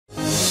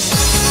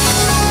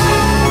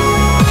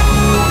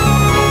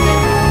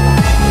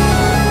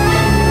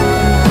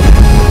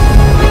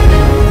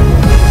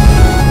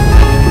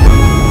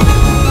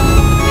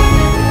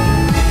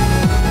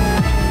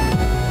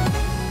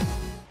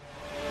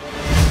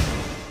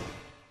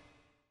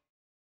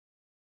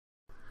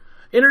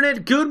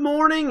Internet, good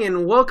morning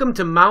and welcome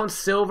to Mount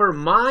Silver.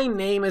 My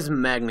name is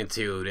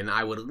Magnitude and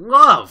I would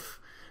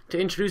love to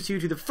introduce you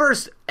to the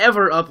first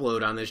ever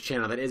upload on this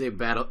channel that is a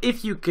battle.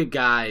 If you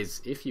guys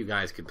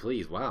could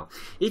please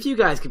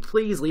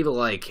leave a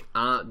like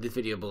on the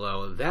video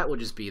below, that would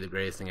just be the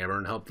greatest thing ever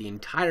and help the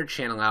entire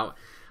channel out.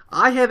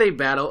 I have a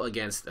battle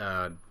against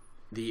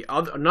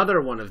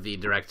another one of the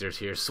directors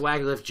here,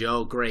 Swagilyph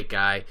Joe, great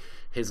guy.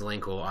 His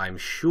link will, I'm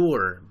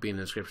sure, be in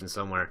the description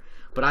somewhere.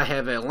 But I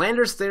have a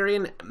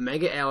Landerstherian,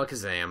 Mega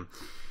Alakazam,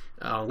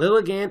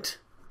 Lilligant,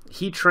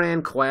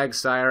 Heatran,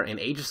 Quagsire, and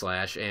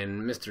Aegislash,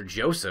 and Mr.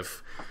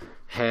 Joseph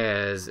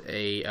has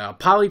a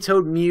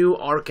Politoed, Mew,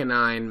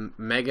 Arcanine,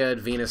 Mega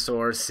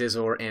Venusaur,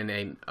 Scizor, and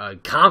a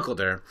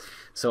Conkeldurr.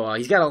 So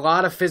he's got a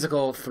lot of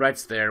physical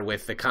threats there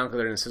with the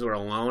Conkeldurr and Scizor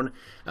alone.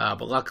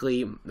 But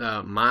luckily,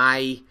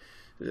 my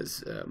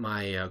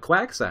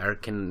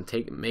Quagsire can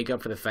make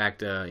up for the fact,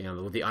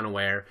 the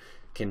Unaware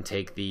can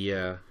take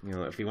the,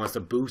 if he wants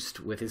to boost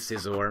with his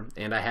Scizor.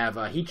 And I have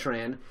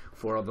Heatran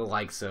for the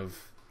likes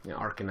of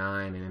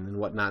Arcanine and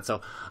whatnot.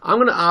 So I'm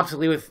going to opt to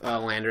lead with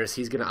Landorus.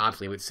 He's going to opt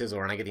to lead with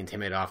Scizor, and I get the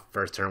Intimidate off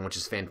first turn, which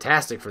is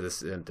fantastic for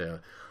this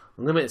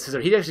limited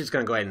Scizor. He's actually just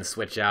going to go ahead and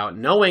switch out,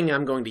 knowing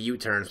I'm going to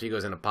U-turn, so he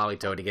goes into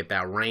Politoed to get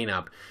that rain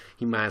up.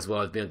 He might as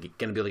well be going to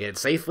be able to get it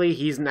safely.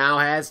 He's now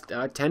has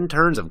 10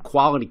 turns of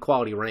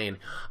quality rain.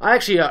 I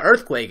actually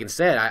Earthquake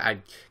instead.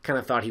 I kind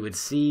of thought he would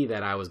see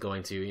that I was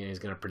going to. He's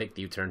going to predict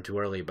the U-turn too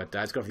early. But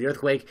let's go for the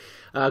Earthquake.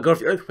 Go for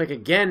the Earthquake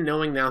again,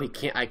 knowing now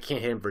I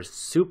can't hit him for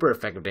super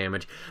effective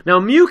damage. Now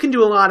Mew can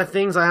do a lot of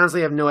things. I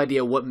honestly have no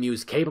idea what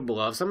Mew's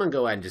capable of. So I'm going to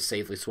go ahead and just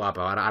safely swap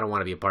out. I don't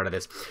want to be a part of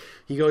this.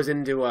 He goes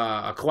into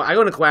I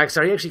go into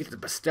Quagsire. He actually gets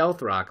a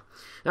Stealth Rock.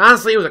 Now,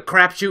 honestly, it was a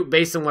crapshoot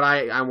based on what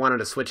I wanted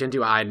to switch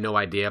into. I had no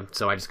idea,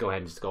 so I just go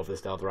ahead and just go for the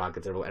Stealth Rock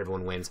because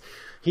everyone wins.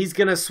 He's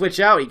going to switch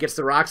out. He gets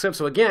the Rock Slip,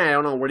 so again, I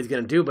don't know what he's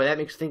going to do, but that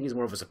makes me think he's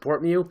more of a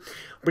support Mew.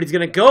 But he's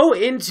going to go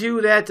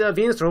into that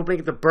Venusaur, hoping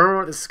to get the burn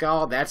with the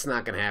Skull. That's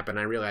not going to happen.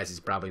 I realize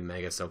he's probably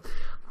Mega, so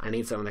I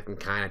need someone that can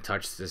kind of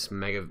touch this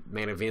Mega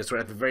Venusaur,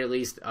 at the very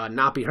least,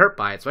 not be hurt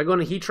by it. So I go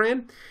into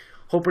Heatran,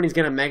 hoping he's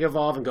going to Mega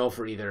Evolve and go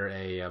for either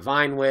a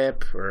Vine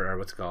Whip or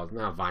what's it called?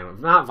 Not Vine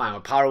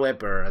Whip, Power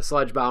Whip or a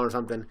Sludge Bomb or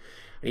something. And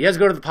he does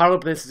go to the Power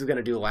Whip, and this is going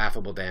to do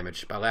laughable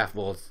damage. By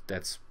laughable,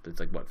 it's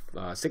like,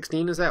 what,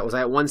 16 is that? Was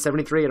that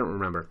 173? I don't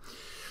remember.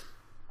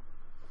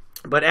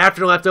 But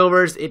after the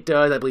leftovers, it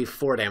does, I believe,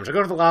 4 damage. I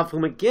go to the Lava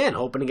Plume again,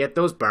 hoping to get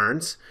those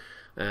burns.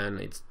 And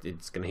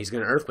he's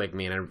gonna Earthquake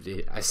me,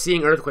 and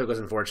seeing Earthquake was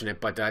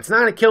unfortunate, but it's not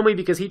gonna kill me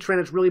because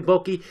Heatran is really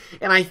bulky,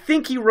 and I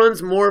think he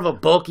runs more of a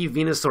bulky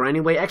Venusaur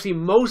anyway. Actually,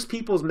 most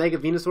people's Mega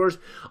Venusaurs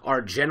are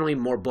generally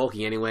more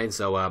bulky anyway,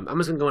 so I'm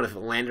just gonna go into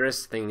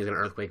Landorus, thinking he's gonna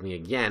Earthquake me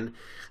again,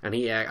 and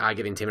I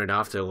get Intimidated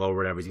off to lower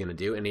whatever he's gonna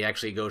do, and he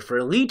actually goes for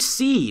a Leech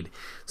Seed.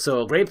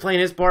 So great play in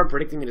his part,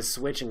 predicting me to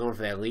switch and going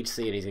for that Leech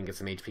Seed, and he's gonna get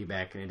some HP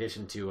back in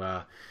addition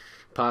to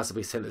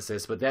possibly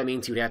Synthesis, but that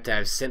means you'd have to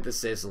have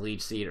Synthesis,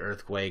 Leech Seed,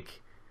 Earthquake,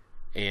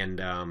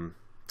 and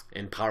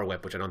Power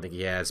Whip, which I don't think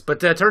he has. But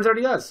turns out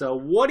he does. So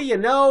what do you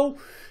know?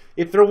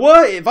 If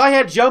I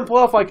had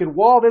Jumpluff, I could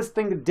wall this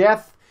thing to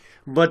death.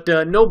 But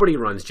nobody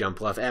runs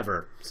Jumpluff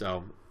ever.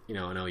 So, I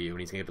know you. And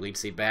he's going to get the Leech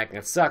Seed back.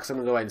 That sucks. I'm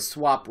going to go ahead and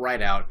swap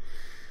right out.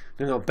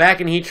 I'm going to go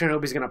back in Heatran. I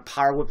hope he's going to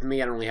Power Whip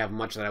me. I don't really have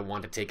much that I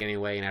want to take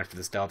anyway. And after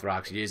the Stealth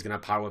Rocks, he's going to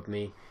Power Whip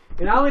me.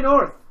 And Ollie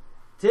North,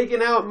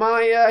 taking out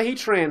my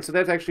Heatran. So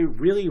that's actually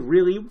really,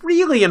 really,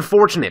 really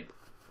unfortunate.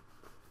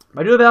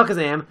 But I do have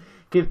Alakazam.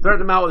 Can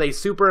threaten him out with a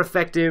super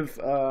effective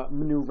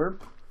maneuver.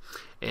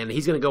 And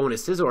he's going to go into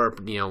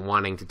Scizor,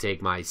 wanting to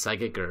take my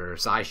Psychic or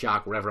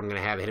Psyshock, whatever I'm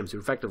going to have hit him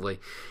super effectively.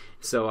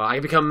 So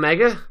I become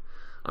Mega.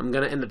 I'm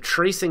going to end up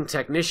tracing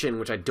Technician,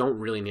 which I don't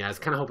really need. I was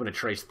kind of hoping to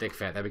trace Thick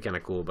Fat. That'd be kind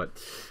of cool. But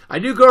I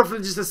do go for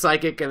just a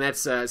Psychic, and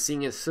that's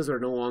seeing as Scizor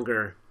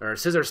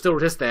Scizor still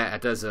resists that.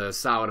 It does a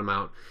solid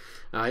amount.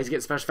 He's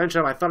getting Special Defense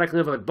Shot. I thought I could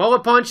live with a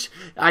Bullet Punch.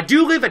 I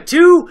do live at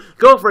 2.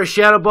 Go for a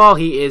Shadow Ball.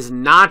 He is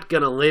not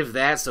going to live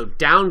that. So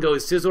down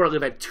goes Scizor. I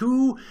live at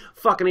 2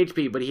 fucking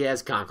HP, but he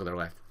has Conkeldurr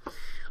left.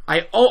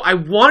 I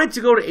wanted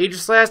to go to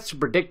Aegislash to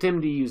predict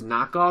him to use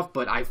Knockoff,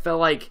 but I felt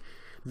like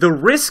the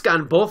risk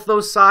on both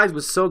those sides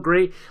was so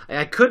great.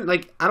 I couldn't,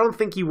 I don't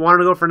think he wanted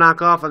to go for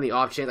Knockoff on the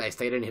off chance I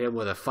stayed and hit him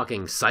with a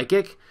fucking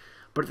Psychic.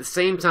 But at the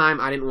same time,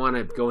 I didn't want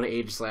to go into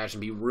Aegislash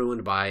and be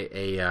ruined by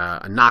a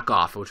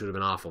Knockoff, which would have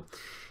been awful.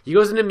 He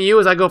goes into Mew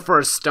as I go for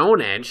a Stone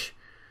Edge.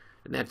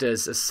 And that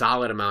does a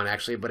solid amount,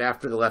 actually. But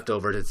after the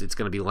leftovers, it's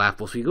going to be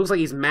laughable. So he looks like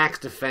he's max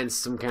defense,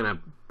 some kind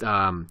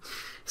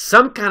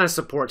of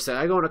support set.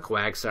 I go into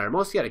Quagsire,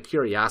 mostly out of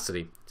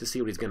curiosity to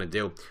see what he's going to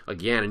do.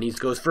 Again, and he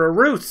goes for a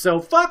Roost. So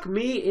fuck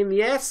me in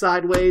the ass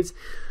sideways.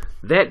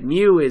 That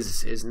Mew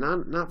is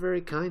not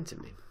very kind to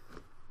me.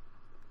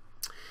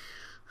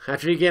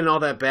 After you get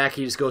all that back,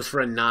 he just goes for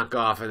a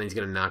knockoff, and then he's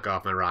going to knock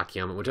off my Rocky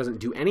Helmet, which doesn't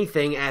do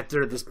anything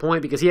after this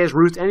point, because he has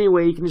Roost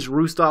anyway. He can just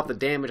Roost off the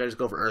damage. I just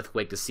go for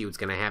Earthquake to see what's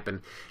going to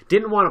happen.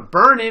 Didn't want to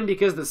burn him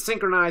because the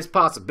synchronized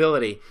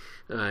possibility.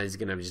 He's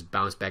going to just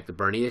bounce back the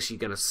burn. He's actually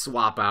going to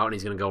swap out, and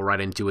he's going to go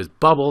right into his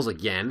Bubbles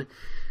again.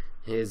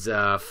 his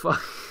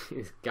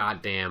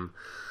goddamn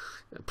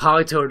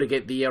Polytoad to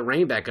get the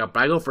rain back up.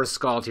 But I go for a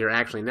Scald here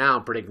actually now,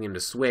 I'm predicting him to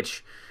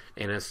switch,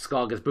 and a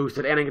Scald gets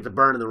boosted, and I get the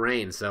burn in the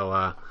rain.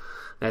 So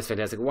that's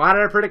fantastic. Why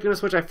did I predict him to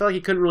switch? I felt like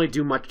he couldn't really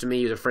do much to me.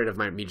 He was afraid of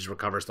me just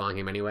recover stalling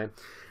him anyway.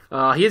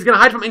 He is going to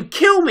hide from him and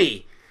kill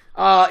me!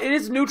 It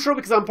is neutral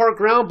because I'm parked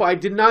ground, but I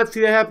did not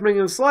see that happening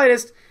in the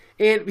slightest.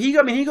 And he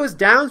goes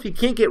down, so he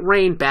can't get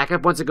rain back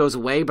up once it goes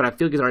away, but I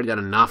feel like he's already done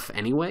enough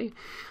anyway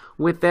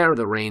with that, or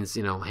the rain's,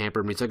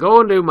 hampered me. So I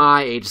go into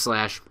my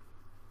Aegislash,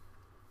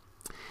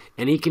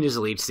 and he can just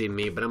Leech Seed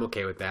me, but I'm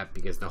okay with that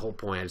because the whole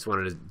point, I just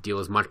wanted to deal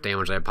as much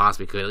damage as I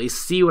possibly could, at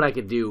least see what I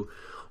could do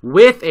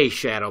with a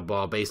Shadow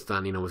Ball based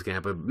on, what's going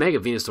to happen. Mega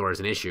Venusaur is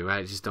an issue.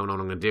 I just don't know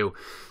what I'm going to do,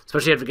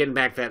 especially after getting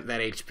back that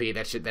HP.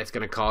 That's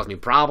going to cause me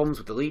problems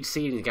with the Leech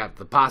Seed. You got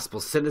the possible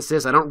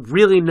Synthesis. I don't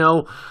really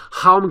know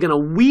how I'm going to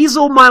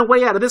weasel my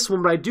way out of this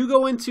one, but I do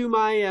go into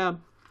my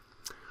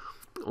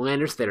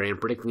Landorus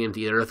Therian, predicting him to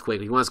either Earthquake.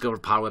 If he wants to go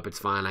for Power Whip, it's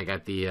fine. I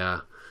got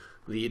the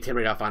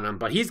Intimidate off on him,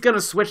 but he's going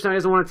to switch now. He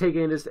doesn't want to take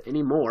it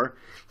anymore.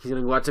 He's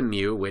going to go out to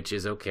Mew, which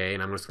is okay,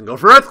 and I'm just going to go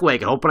for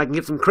Earthquake, hoping I can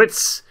get some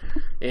crits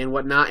and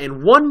whatnot,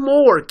 and one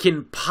more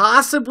can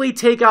possibly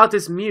take out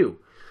this Mew.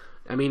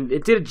 I mean,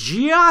 it did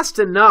just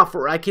enough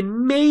where I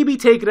can maybe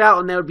take it out,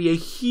 and that would be a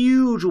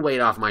huge weight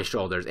off my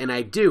shoulders, and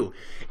I do.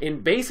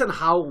 And based on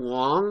how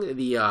long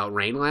the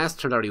rain lasts,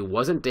 turned out he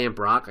wasn't Damp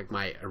Rock, like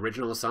my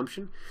original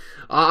assumption.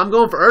 I'm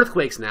going for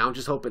Earthquakes now,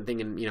 just hoping,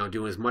 thinking,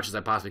 doing as much as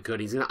I possibly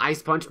could. He's going to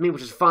Ice Punch me,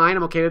 which is fine.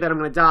 I'm okay with that. I'm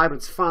going to die, but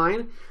it's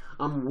fine.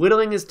 I'm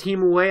whittling his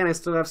team away, and I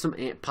still have some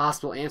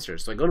possible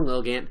answers. So I go to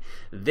Lilligant,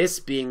 this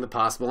being the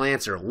possible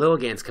answer.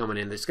 Lilligant's coming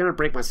in. They're just going to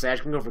break my Sash.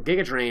 I'm going to go for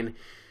Giga Drain.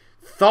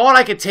 Thought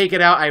I could take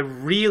it out. I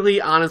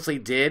really, honestly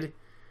did.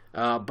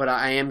 But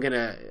I am going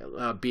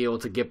to be able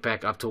to get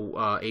back up to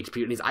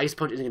HP. And his Ice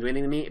Punch isn't going to do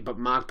anything to me, but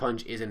Mach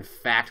Punch is, in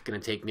fact, going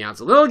to take me out.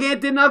 So Lilligant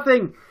did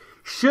nothing.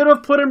 Should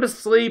have put him to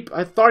sleep.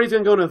 I thought he was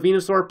going to go into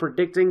Venusaur,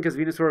 predicting, because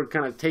Venusaur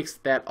kind of takes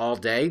that all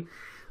day.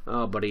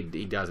 But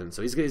he doesn't.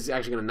 So he's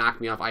actually going to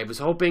knock me off. I was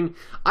hoping...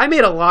 I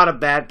made a lot of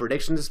bad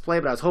predictions this play,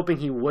 but I was hoping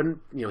he wouldn't.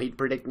 He'd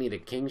predict me to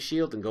King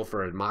Shield and go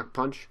for a Mach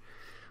Punch.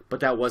 But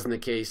that wasn't the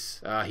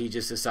case. He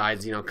just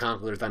decides,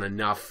 Conkeldurr's done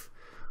enough.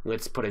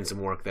 Let's put in some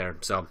work there.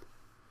 So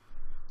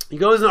he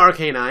goes into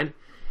Arcanine.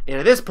 And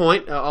at this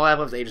point, all I have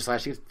left is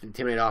Aegislash. He gets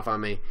Intimidate off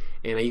on me.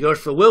 And he goes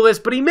for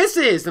Will-Wisp, but he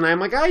misses. And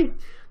I'm like, I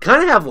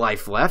kind of have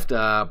life left.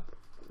 Not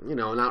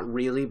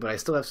really, but I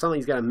still have something.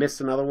 He's got to miss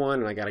another one,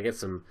 and I got to get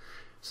some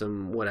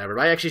whatever.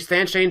 But I actually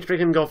Stance Change, pick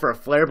him and go for a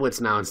Flare Blitz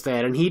now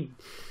instead. And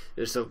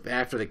so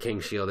after the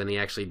King Shield, and he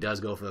actually does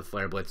go for the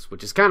Flare Blitz,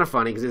 which is kind of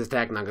funny because his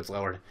attack now gets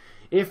lowered.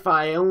 If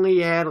I only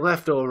had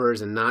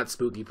leftovers and not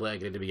Spooky Plague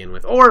to begin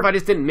with. Or if I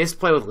just didn't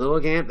misplay with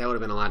Lilligant, that would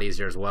have been a lot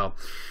easier as well.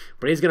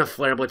 But he's going to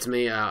Flare Blitz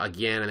me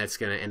again, and that's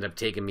going to end up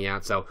taking me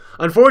out. So,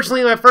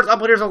 unfortunately, my first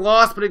upload here is a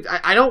loss, but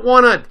I don't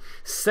want to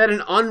set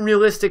an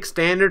unrealistic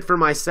standard for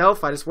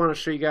myself. I just want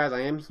to show you guys I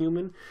am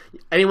human.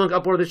 Anyone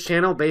can upload this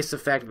channel based on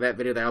the fact that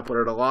video that I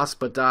uploaded a loss.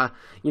 But,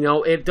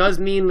 it does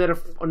mean that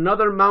if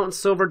another Mountain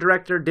Silver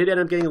director did end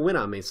up getting a win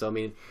on me. So, I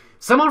mean...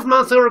 Someone from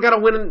Mount Silver got a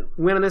win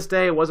on this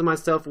day. It wasn't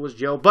myself, it was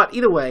Joe. But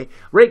either way,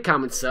 rate,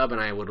 comment, sub, and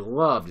I would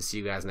love to see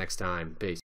you guys next time. Peace.